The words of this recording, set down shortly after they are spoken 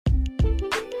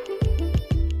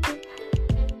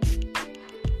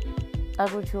I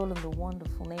greet you all in the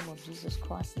wonderful name of Jesus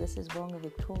Christ. This is Bonga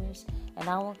Victorious, and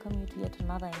I welcome you to yet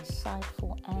another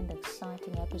insightful and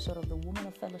exciting episode of the Women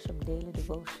of Fellowship Daily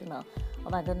Devotional. Oh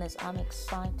my goodness, I'm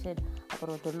excited about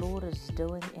what the Lord is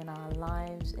doing in our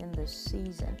lives in this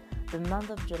season. The month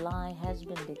of July has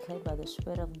been declared by the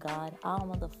Spirit of God our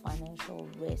month of financial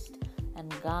rest.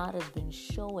 And God has been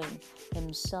showing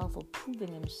Himself or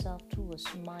proving Himself to us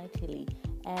mightily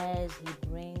as He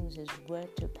brings His word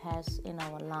to pass in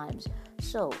our lives.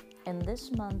 So, in this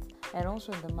month and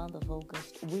also in the month of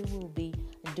August, we will be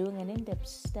doing an in-depth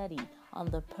study on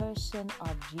the person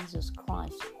of Jesus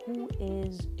Christ. Who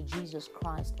is Jesus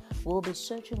Christ? We'll be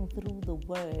searching through the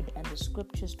Word and the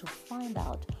Scriptures to find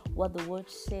out what the Word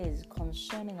says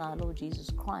concerning our Lord Jesus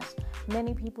Christ.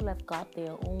 Many people have got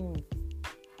their own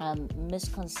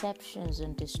misconceptions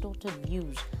and distorted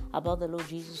views about the Lord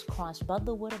Jesus Christ, but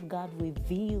the Word of God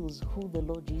reveals who the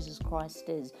Lord Jesus Christ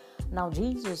is. Now,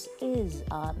 Jesus is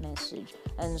our message,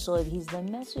 and so if He's the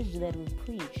message that we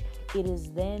preach, it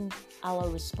is then our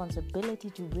responsibility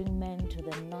to bring men to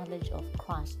the knowledge of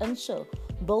Christ. And so,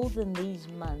 both in these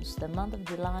months, the month of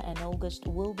July and August,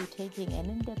 we'll be taking an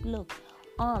in-depth look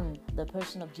on the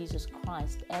person of Jesus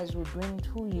Christ as we bring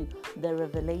to you the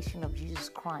revelation of Jesus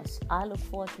Christ. I look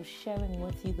forward to sharing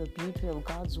with you the beauty of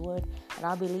God's Word, and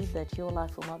I believe that your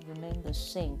life will not remain the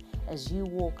same as you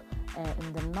walk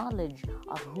in the knowledge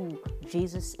of who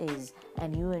Jesus is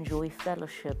and you enjoy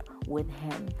fellowship with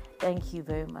Him. Thank you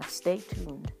very much. Stay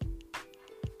tuned.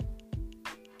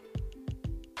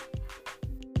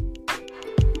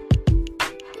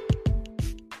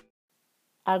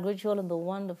 I greet you all in the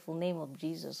wonderful name of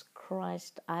Jesus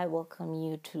Christ. I welcome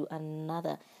you to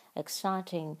another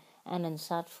exciting and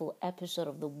insightful episode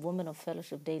of the Women of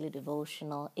Fellowship Daily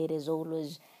Devotional. It is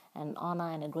always an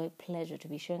honor and a great pleasure to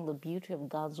be sharing the beauty of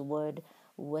God's Word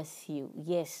with you.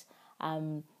 Yes,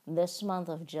 this month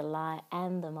of July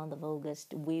and the month of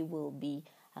August, we will be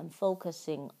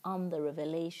focusing on the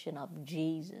revelation of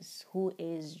Jesus. Who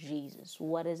is Jesus?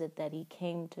 What is it that He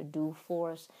came to do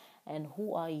for us? And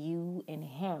who are you in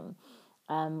Him?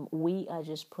 We are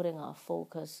just putting our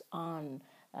focus on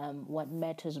what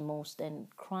matters most, and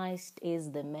Christ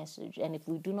is the message. And if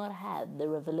we do not have the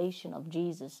revelation of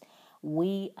Jesus,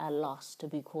 we are lost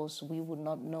because we would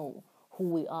not know who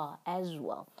we are as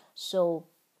well. So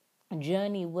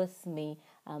journey with me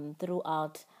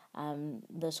throughout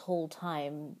this whole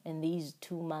time in these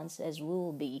 2 months as we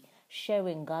will be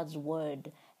sharing God's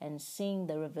Word and seeing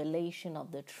the revelation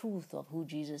of the truth of who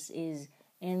Jesus is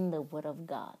in the Word of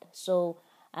God. So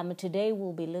today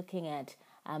we'll be looking at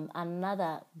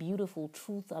another beautiful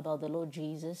truth about the Lord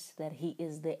Jesus, that He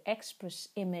is the express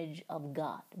image of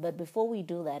God. But before we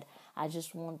do that, I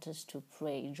just want us to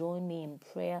pray. Join me in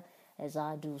prayer as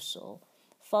I do so.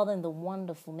 Father, in the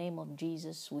wonderful name of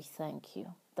Jesus, we thank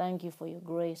you. Thank you for your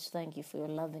grace. Thank you for your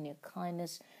love and your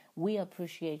kindness. We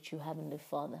appreciate you, Heavenly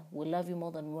Father. We love you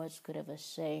more than words could ever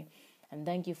say. And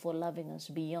thank you for loving us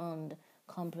beyond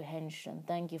comprehension.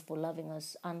 Thank you for loving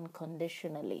us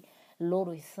unconditionally. Lord,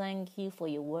 we thank you for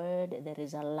your word that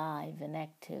is alive and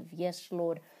active. Yes,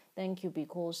 Lord, thank you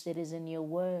because it is in your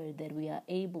word that we are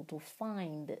able to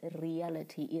find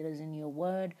reality. It is in your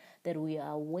word that we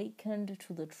are awakened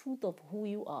to the truth of who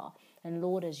you are. And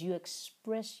Lord, as you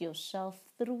express yourself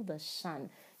through the Son,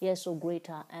 yes, O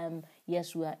great I am,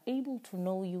 yes, we are able to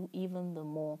know you even the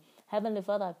more. Heavenly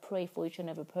Father, I pray for each and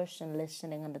every person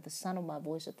listening under the sound of my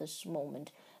voice at this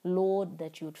moment. Lord,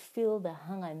 that you would fill the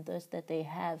hunger and thirst that they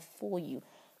have for you.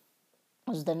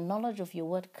 As the knowledge of your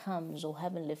word comes, O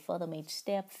Heavenly Father, may it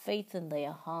stir up faith in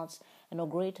their hearts. And O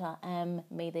great I am,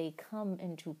 may they come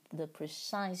into the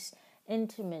precise,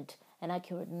 intimate, and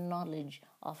accurate knowledge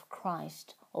of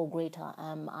Christ. O great I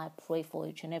am, I pray for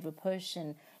each and every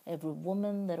person, every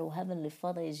woman that, O Heavenly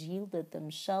Father, has yielded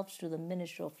themselves to the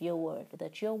ministry of your word,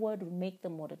 that your word will make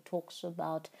them what it talks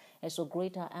about. And so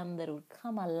great I am, that it will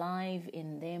come alive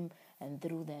in them and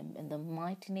through them. In the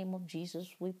mighty name of Jesus,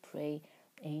 we pray.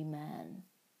 Amen.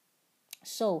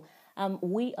 So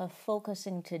we are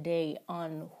focusing today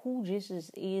on who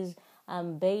Jesus is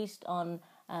based on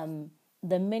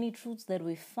the many truths that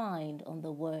we find on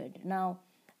the Word. Now,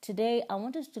 today I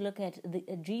want us to look at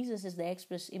Jesus is the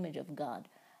express image of God.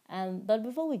 But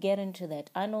before we get into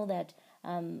that, I know that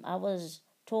I was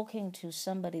talking to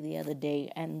somebody the other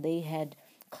day and they had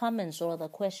comments or other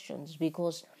questions,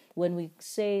 because when we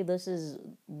say this is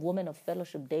Women of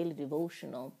Fellowship Daily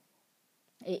Devotional,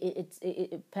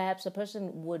 perhaps a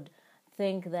person would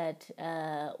think that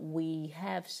we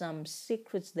have some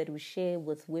secrets that we share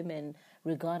with women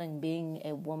regarding being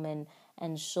a woman,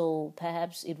 and so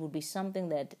perhaps it would be something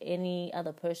that any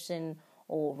other person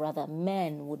or rather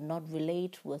men would not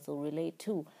relate with or relate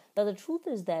to. But the truth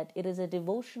is that it is a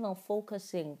devotional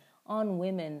focusing on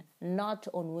women, not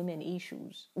on women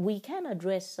issues. We can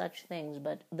address such things,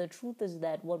 but the truth is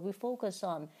that what we focus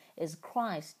on is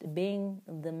Christ being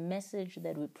the message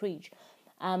that we preach.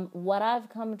 What I've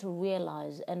come to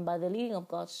realize, and by the leading of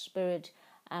God's Spirit,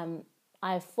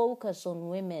 I focus on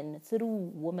women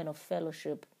through Women of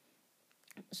Fellowship,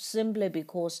 simply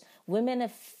because women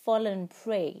have fallen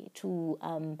prey to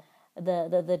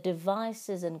the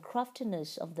devices and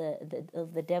craftiness of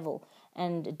the devil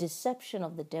and deception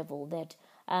of the devil, that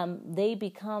they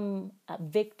become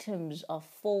victims of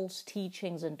false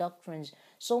teachings and doctrines,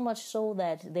 so much so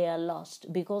that they are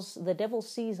lost, because the devil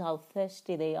sees how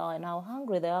thirsty they are and how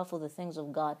hungry they are for the things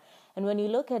of God. And when you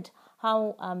look at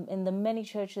how in the many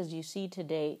churches you see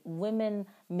today, women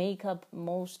make up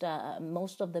most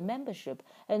of the membership,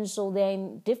 and so they're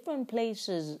in different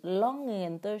places, longing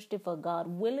and thirsty for God,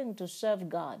 willing to serve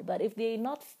God. But if they're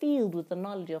not filled with the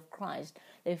knowledge of Christ,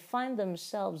 they find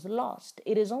themselves lost.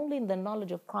 It is only in the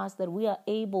knowledge of Christ that we are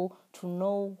able to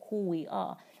know who we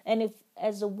are. And if,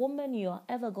 as a woman, you are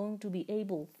ever going to be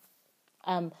able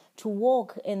to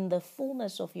walk in the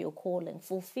fullness of your calling,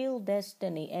 fulfill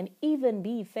destiny, and even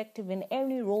be effective in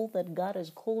any role that God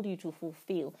has called you to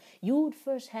fulfill, you would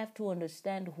first have to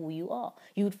understand who you are.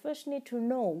 You would first need to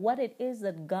know what it is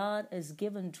that God has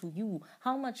given to you,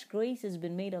 how much grace has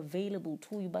been made available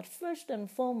to you. But first and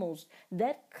foremost,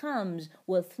 that comes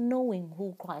with knowing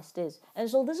who Christ is. And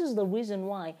so this is the reason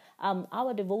why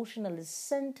our devotional is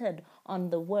centered on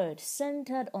the Word,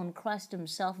 centered on Christ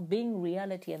Himself being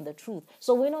reality and the truth.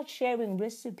 So we're not sharing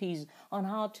recipes on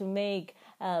how to make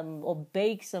or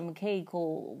bake some cake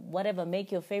or whatever,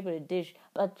 make your favorite dish.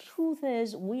 But truth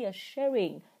is, we are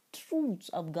sharing truths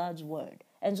of God's Word.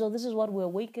 And so this is what we're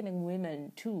awakening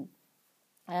women to.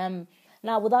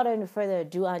 Now, without any further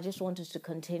ado, I just want us to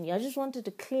continue. I just wanted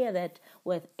to clear that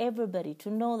with everybody,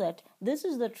 to know that this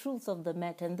is the truth of the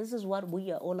matter, and this is what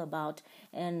we are all about.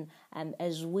 And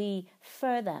as we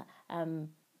further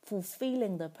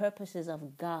fulfilling the purposes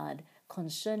of God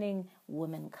concerning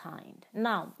womankind.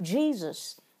 Now,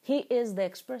 Jesus, He is the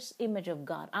express image of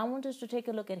God. I want us to take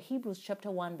a look at Hebrews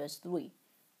chapter 1, verse 3.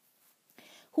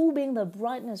 Who being the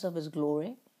brightness of His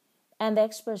glory and the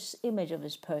express image of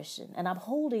His person, and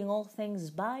upholding all things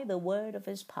by the word of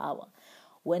His power,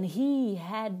 when He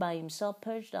had by Himself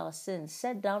purged our sins,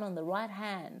 sat down on the right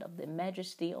hand of the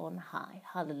Majesty on high.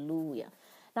 Hallelujah.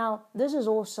 Now, this is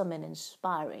awesome and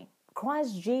inspiring.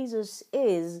 Christ Jesus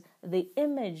is the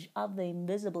image of the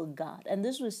invisible God. And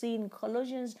this we see in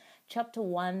Colossians chapter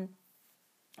 1,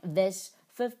 verse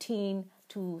 15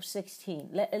 to 16.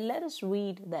 Let us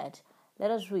read that.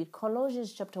 Let us read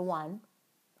Colossians chapter 1,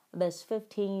 verse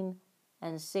 15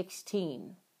 and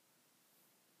 16.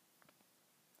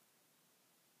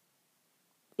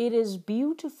 It is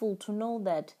beautiful to know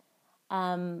that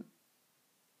the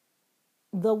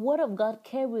Word of God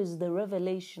carries the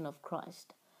revelation of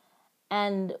Christ.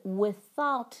 And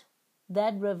without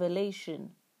that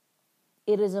revelation,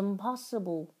 it is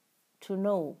impossible to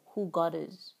know who God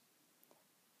is.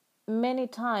 Many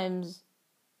times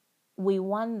we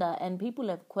wonder, and people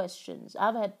have questions.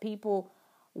 I've had people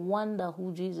wonder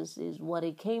who Jesus is, what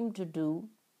He came to do,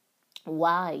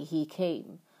 why He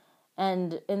came.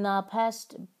 And in our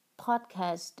past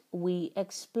podcast, we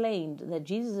explained that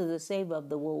Jesus is the Savior of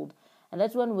the world. And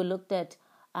that's when we looked at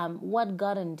what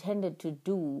God intended to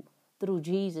do through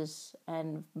Jesus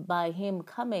and by Him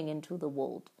coming into the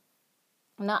world.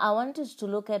 Now, I want us to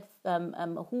look at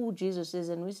who Jesus is,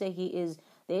 and we say He is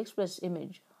the express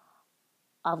image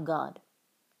of God.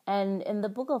 And in the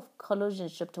book of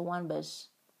Colossians chapter 1, verse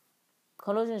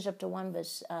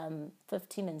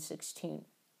 15 and 16,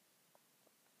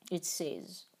 it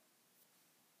says,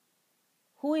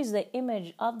 who is the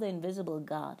image of the invisible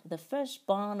God, the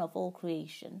firstborn of all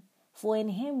creation? For in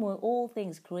Him were all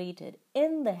things created,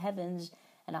 in the heavens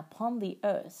and upon the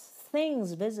earth,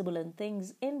 things visible and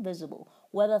things invisible,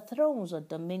 whether thrones or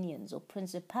dominions or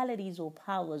principalities or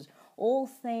powers, all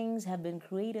things have been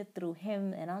created through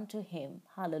Him and unto Him.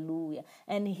 Hallelujah.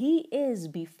 And He is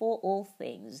before all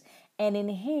things, and in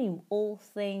Him all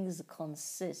things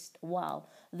consist. Wow,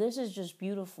 this is just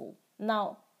beautiful.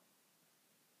 Now,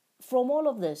 from all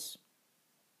of this,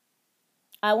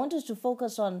 I want us to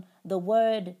focus on the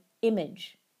word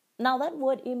image. Now, that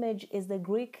word image is the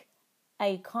Greek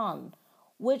icon,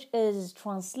 which is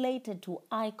translated to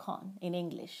icon in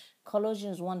English.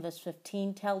 Colossians 1 verse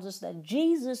 15 tells us that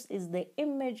Jesus is the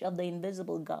image of the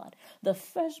invisible God, the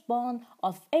firstborn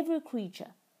of every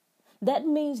creature. That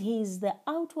means He is the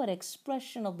outward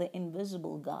expression of the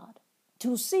invisible God.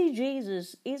 To see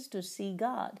Jesus is to see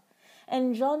God.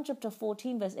 And John chapter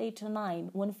 14, verse 8 to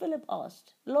 9, when Philip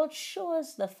asked, Lord, show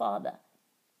us the Father,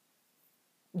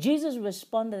 Jesus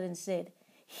responded and said,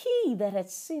 He that hath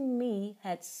seen me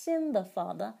hath seen the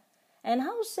Father. And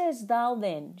how sayest thou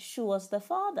then, show us the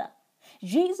Father?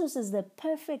 Jesus is the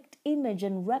perfect image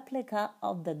and replica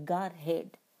of the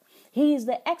Godhead. He is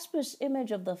the express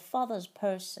image of the Father's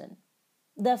person.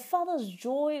 The Father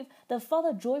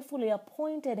joyfully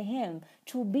appointed him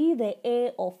to be the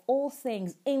heir of all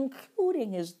things,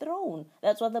 including his throne.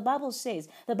 That's what the Bible says.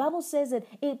 The Bible says that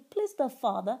it pleased the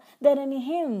Father that in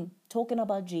him, talking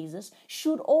about Jesus,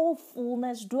 should all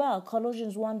fullness dwell.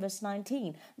 Colossians 1 verse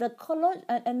 19.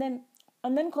 And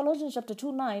then Colossians chapter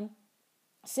 2 9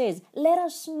 says, it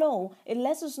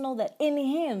lets us know that in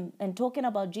him, and talking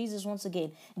about Jesus once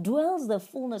again, dwells the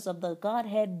fullness of the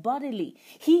Godhead bodily.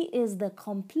 He is the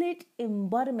complete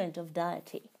embodiment of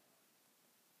deity.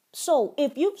 So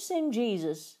if you've seen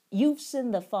Jesus, you've seen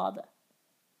the Father.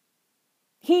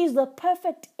 He is the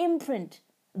perfect imprint,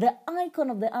 the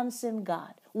icon of the unseen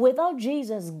God. Without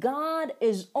Jesus, God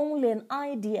is only an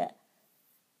idea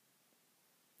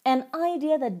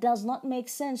that does not make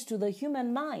sense to the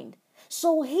human mind.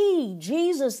 So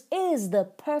Jesus, is the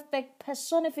perfect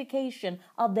personification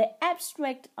of the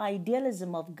abstract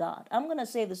idealism of God. I'm going to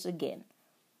say this again.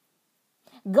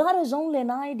 God is only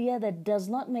an idea that does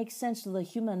not make sense to the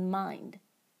human mind.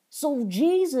 So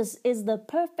Jesus is the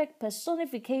perfect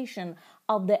personification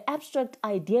of the abstract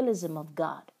idealism of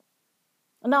God.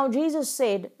 Now Jesus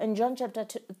said in John chapter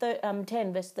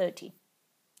 10 verse 30,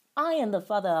 I and the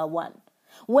Father are one.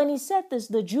 When he said this,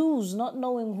 the Jews, not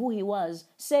knowing who he was,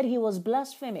 said he was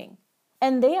blaspheming,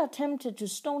 and they attempted to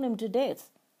stone him to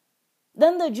death.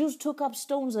 Then the Jews took up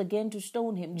stones again to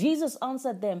stone him. Jesus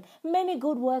answered them, Many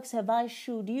good works have I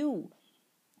shewed you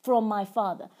from my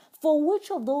Father. For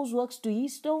which of those works do ye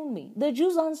stone me? The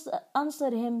Jews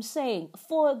answered him, saying,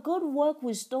 For a good work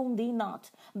we stone thee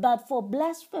not, but for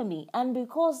blasphemy, and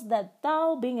because that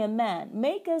thou, being a man,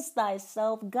 makest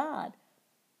thyself God.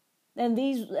 And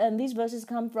these verses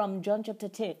come from John chapter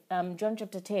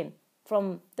 10,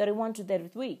 from 31 to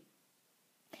 33.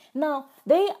 Now,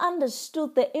 they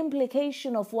understood the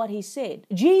implication of what he said.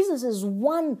 Jesus is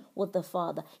one with the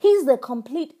Father. He's the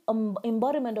complete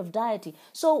embodiment of deity.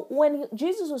 So when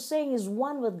Jesus was saying he's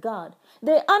one with God,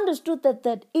 they understood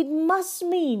that it must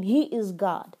mean he is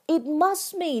God. It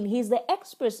must mean he's the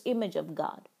express image of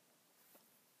God.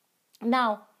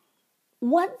 Now,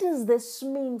 what does this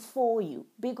mean for you?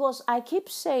 Because I keep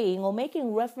saying or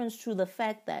making reference to the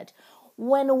fact that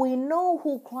when we know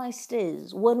who Christ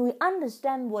is, when we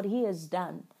understand what he has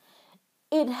done,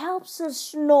 it helps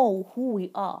us know who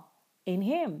we are in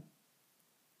him.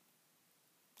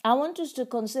 I want us to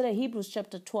consider Hebrews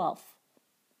chapter 12.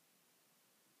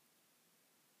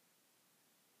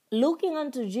 Looking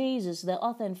unto Jesus, the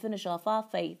author and finisher of our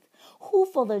faith, who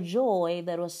for the joy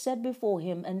that was set before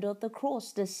him endured the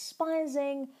cross,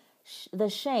 despising the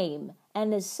shame,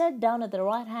 and is set down at the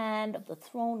right hand of the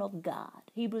throne of God.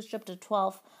 Hebrews chapter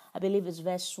 12, I believe it's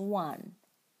verse 1.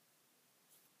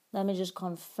 Let me just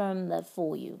confirm that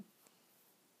for you.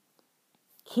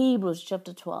 Hebrews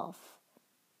chapter 12.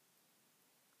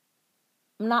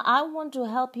 Now, I want to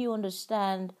help you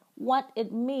understand what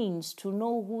it means to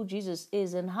know who Jesus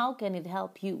is and how can it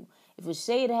help you. If you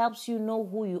say it helps you know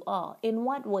who you are, in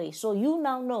what way? So you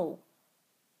now know.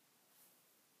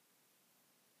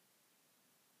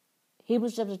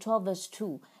 Hebrews chapter 12 verse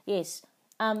 2. Yes.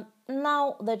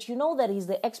 Now that you know that he's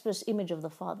the express image of the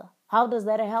Father, how does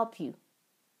that help you?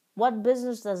 What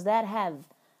business does that have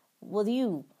with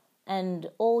you and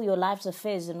all your life's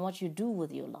affairs and what you do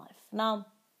with your life? Now,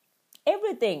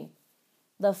 everything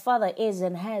the Father is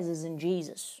and has is in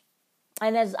Jesus.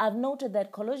 And as I've noted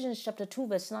that Colossians chapter 2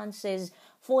 verse 9 says,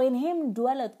 For in him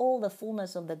dwelleth all the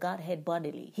fullness of the Godhead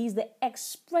bodily. He's the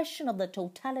expression of the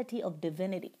totality of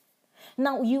divinity.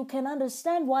 Now you can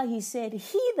understand why he said,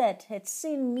 He that had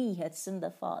seen me had seen the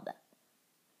Father.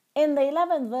 In the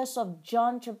 11th verse of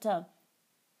John chapter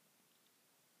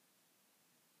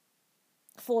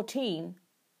 14,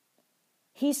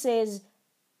 he says,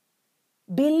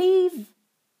 Believe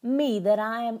me that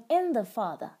I am in the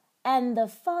Father, and the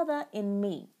Father in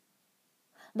me.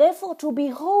 Therefore, to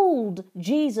behold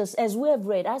Jesus, as we have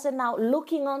read, I said now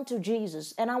looking unto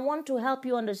Jesus, and I want to help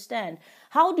you understand.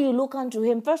 How do you look unto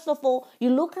him? First of all, you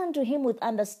look unto him with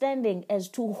understanding as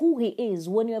to who he is,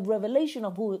 when you have revelation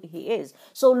of who he is.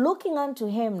 So looking unto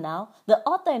him now, the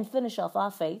author and finisher of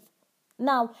our faith.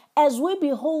 Now, as we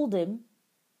behold him,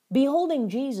 beholding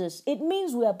Jesus, it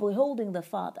means we are beholding the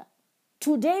Father.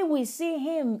 Today we see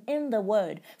him in the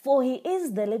Word, for he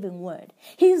is the living Word.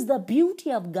 He is the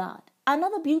beauty of God.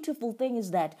 Another beautiful thing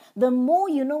is that the more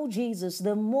you know Jesus,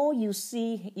 the more you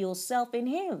see yourself in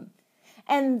him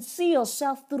and see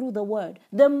yourself through the Word.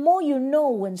 The more you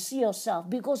know and see yourself,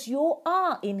 because you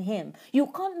are in him. You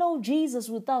can't know Jesus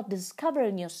without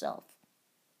discovering yourself.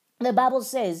 The Bible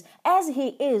says, as he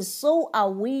is, so are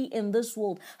we in this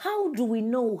world. How do we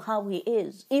know how he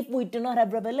is if we do not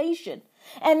have revelation?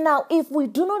 And now, if we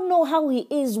do not know how he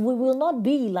is, we will not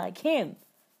be like him.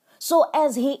 So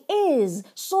as he is,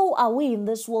 so are we in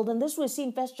this world. And this we see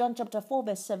in 1 John chapter 4,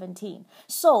 verse 17.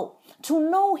 So to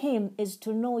know him is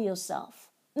to know yourself.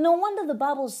 No wonder the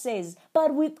Bible says,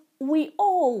 but we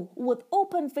all with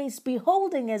open face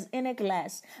beholding as in a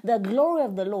glass the glory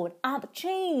of the Lord are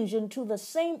changed into the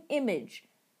same image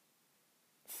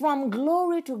from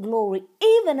glory to glory,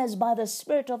 even as by the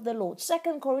Spirit of the Lord.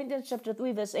 2 Corinthians chapter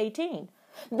 3, verse 18.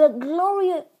 The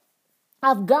glory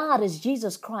of God is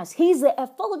Jesus Christ. He's the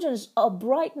effulgence or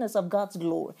brightness of God's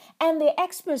glory and the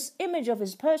express image of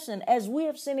his person, as we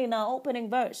have seen in our opening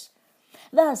verse.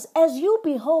 Thus, as you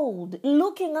behold,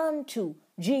 looking unto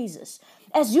Jesus,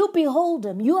 as you behold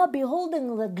him, you are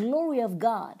beholding the glory of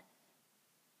God.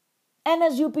 And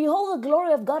as you behold the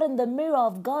glory of God in the mirror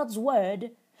of God's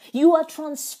word, you are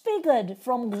transfigured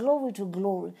from glory to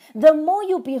glory. The more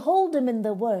you behold him in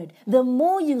the word, the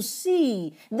more you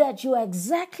see that you are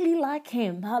exactly like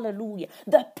him. Hallelujah.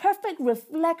 The perfect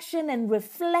reflection and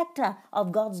reflector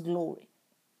of God's glory.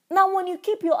 Now, when you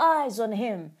keep your eyes on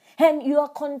him and you are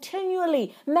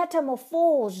continually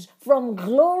metamorphosed from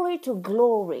glory to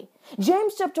glory,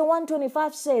 James chapter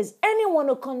 1:25 says, anyone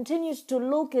who continues to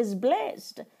look is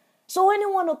blessed. So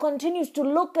anyone who continues to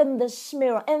look in this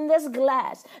mirror, in this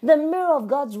glass, the mirror of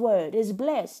God's word, is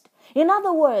blessed. In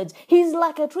other words, he's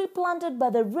like a tree planted by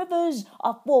the rivers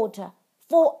of water,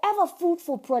 forever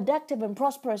fruitful, productive, and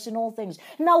prosperous in all things.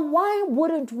 Now, why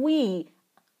wouldn't we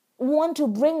want to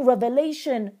bring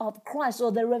revelation of Christ,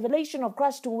 or the revelation of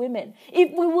Christ, to women?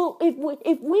 If we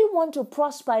want to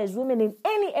prosper as women in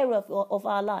any area of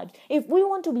our lives, if we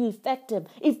want to be effective,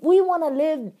 if we want to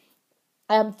live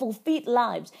fulfilled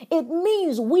lives, it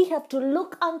means we have to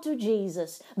look unto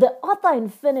Jesus, the author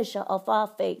and finisher of our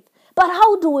faith. But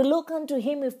how do we look unto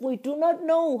him if we do not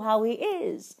know how he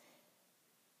is?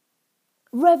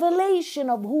 Revelation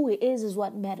of who he is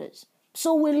what matters.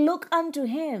 So we look unto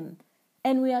him,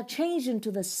 and we are changed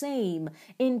into the same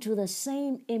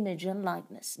image and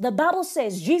likeness. The Bible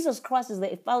says Jesus Christ is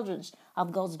the effulgence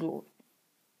of God's glory,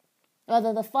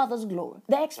 rather the Father's glory,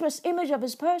 the express image of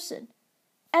his person.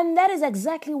 And that is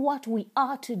exactly what we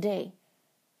are today.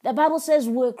 The Bible says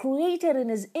we're created in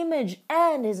his image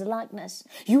and his likeness.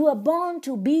 You are born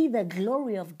to be the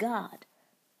glory of God.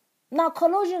 Now,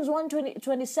 Colossians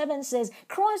 1:27 says,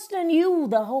 Christ in you,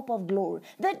 the hope of glory.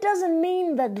 That doesn't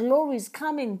mean that glory is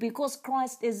coming because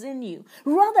Christ is in you.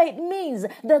 Rather, it means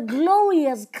the glory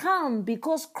has come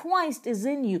because Christ is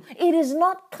in you. It is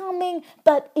not coming,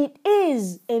 but it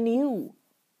is in you.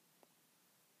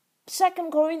 2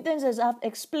 Corinthians, as I've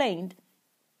explained,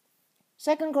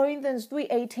 2 Corinthians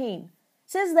 3:18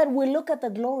 says that we look at the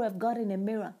glory of God in a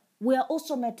mirror. We are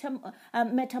also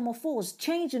metamorphosed,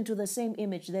 changed into the same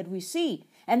image that we see.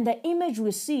 And the image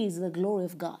we see is the glory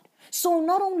of God. So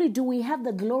not only do we have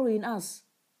the glory in us,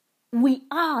 we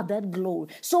are that glory.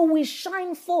 So we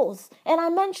shine forth. And I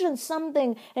mentioned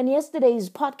something in yesterday's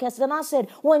podcast, and I said,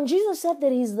 when Jesus said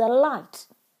that he's the light,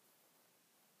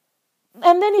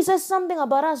 and then he says something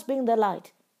about us being the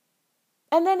light.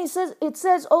 And then it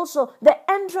says also, the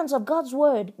entrance of God's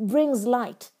word brings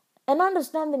light and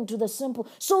understanding to the simple.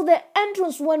 So the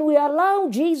entrance, when we allow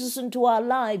Jesus into our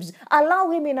lives,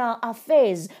 allow him in our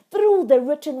affairs through the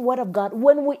written word of God,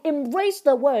 when we embrace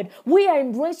the word, we are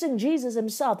embracing Jesus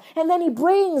himself. And then he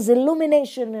brings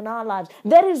illumination in our lives.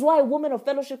 That is why a woman of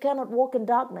fellowship cannot walk in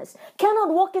darkness.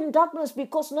 Cannot walk in darkness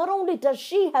because not only does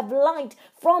she have light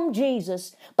from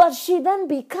Jesus, but she then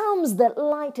becomes the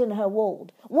light in her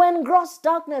world. When gross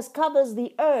darkness covers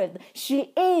the earth,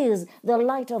 she is the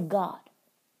light of God.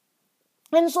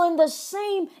 And so in the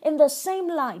same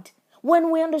light,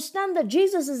 when we understand that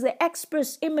Jesus is the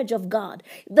express image of God,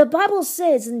 the Bible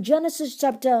says in Genesis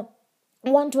chapter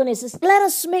 1:26, let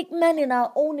us make man in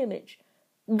our own image.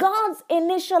 God's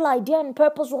initial idea and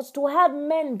purpose was to have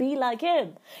men be like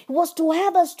him. It was to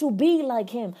have us to be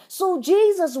like him. So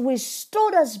Jesus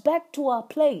restored us back to our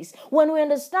place. When we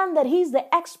understand that he's the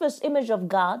express image of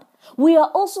God, we are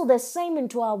also the same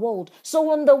into our world. So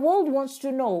when the world wants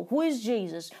to know who is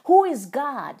Jesus, who is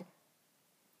God,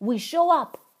 we show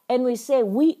up and we say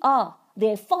we are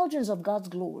the effulgence of God's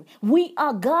glory. We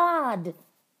are God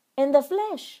in the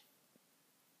flesh.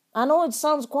 I know it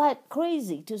sounds quite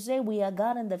crazy to say we are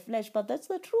God in the flesh, but that's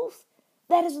the truth.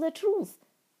 That is the truth.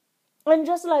 And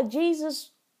just like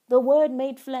Jesus, the Word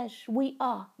made flesh, we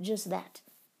are just that.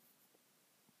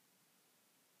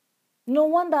 No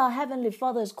wonder our Heavenly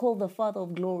Father is called the Father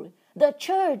of glory. The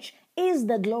church is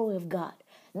the glory of God.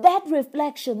 That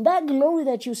reflection, that glory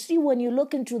that you see when you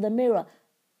look into the mirror,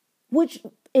 which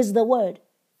is the Word,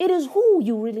 it is who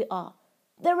you really are.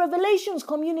 The revelations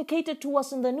communicated to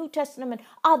us in the New Testament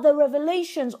are the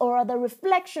revelations or are the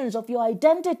reflections of your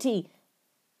identity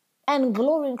and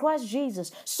glory in Christ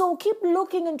Jesus. So keep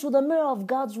looking into the mirror of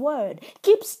God's Word.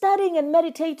 Keep studying and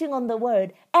meditating on the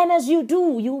Word. And as you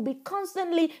do, you will be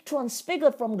constantly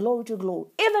transfigured from glory to glory.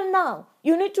 Even now,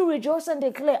 you need to rejoice and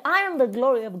declare, I am the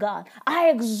glory of God. I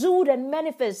exude and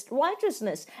manifest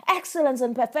righteousness, excellence,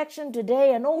 and perfection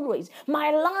today and always. My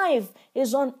life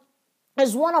is one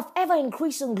of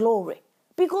ever-increasing glory,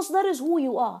 because that is who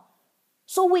you are.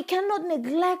 So we cannot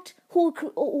neglect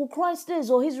who Christ is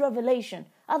or his revelation.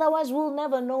 Otherwise, we'll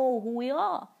never know who we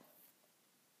are.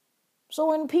 So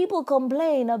when people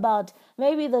complain about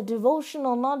maybe the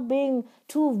devotional not being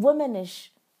too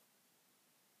womanish,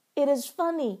 it is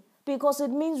funny because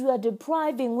it means we are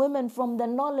depriving women from the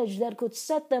knowledge that could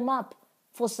set them up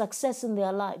for success in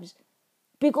their lives.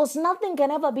 Because nothing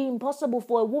can ever be impossible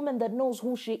for a woman that knows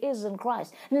who she is in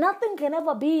Christ. Nothing can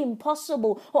ever be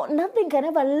impossible, or nothing can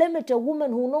ever limit a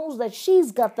woman who knows that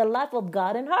she's got the life of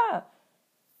God in her.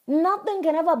 Nothing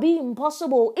can ever be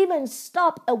impossible, even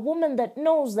stop a woman that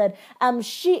knows that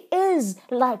she is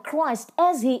like Christ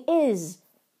as he is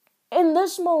in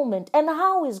this moment. And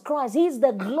how is Christ? He's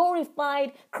the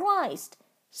glorified Christ.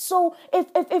 So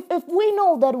if we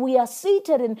know that we are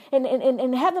seated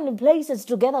in heavenly places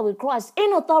together with Christ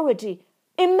in authority,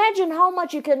 imagine how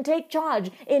much you can take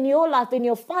charge in your life, in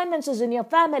your finances, in your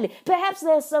family. Perhaps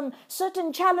there's some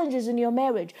certain challenges in your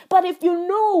marriage. But if you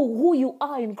know who you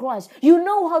are in Christ, you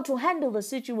know how to handle the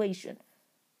situation.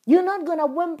 You're not going to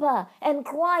whimper and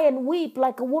cry and weep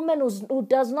like a woman who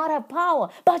does not have power.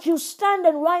 But you stand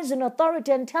and rise in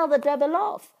authority and tell the devil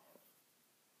off.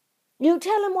 You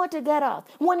tell him what to get up.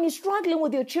 When you're struggling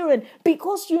with your children,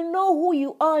 because you know who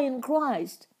you are in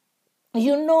Christ,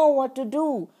 you know what to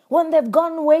do. When they've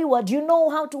gone wayward, you know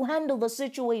how to handle the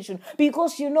situation.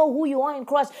 Because you know who you are in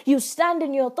Christ, you stand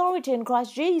in your authority in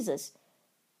Christ Jesus.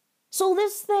 So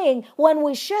this thing, when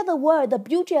we share the word, the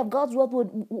beauty of God's word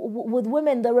with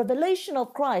women, the revelation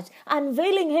of Christ,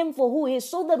 unveiling him for who he is,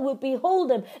 so that we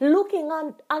behold him, looking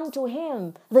unto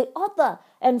him, the author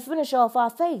and finisher of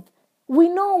our faith. We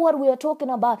know what we are talking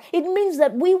about. It means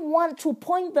that we want to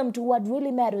point them to what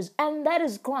really matters, and that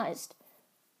is Christ.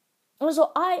 And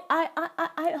so I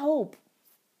hope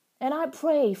and I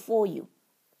pray for you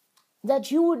that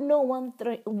you would know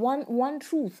one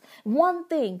truth, one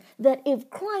thing, that if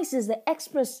Christ is the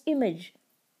express image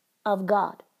of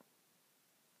God,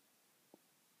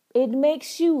 it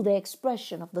makes you the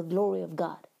expression of the glory of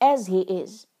God as he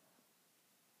is.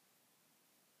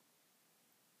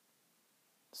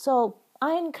 So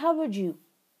I encourage you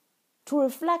to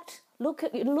reflect, look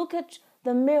at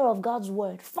the mirror of God's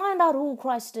word, find out who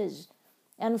Christ is,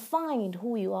 and find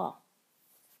who you are.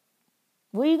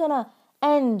 We're going to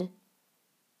end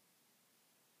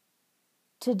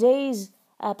today's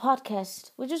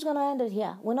podcast. We're just going to end it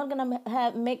here. We're not going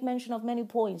to make mention of many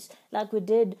points like we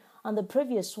did on the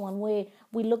previous one where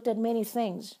we looked at many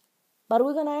things. But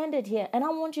we're going to end it here. And I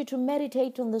want you to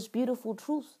meditate on this beautiful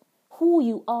truth. Who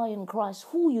you are in Christ,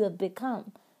 who you have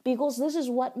become. Because this is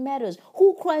what matters.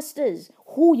 Who Christ is,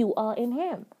 who you are in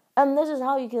him. And this is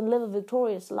how you can live a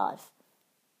victorious life.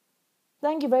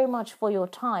 Thank you very much for your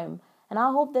time. And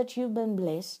I hope that you've been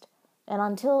blessed. And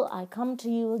until I come to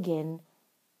you again,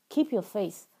 keep your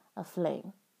faith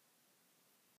aflame.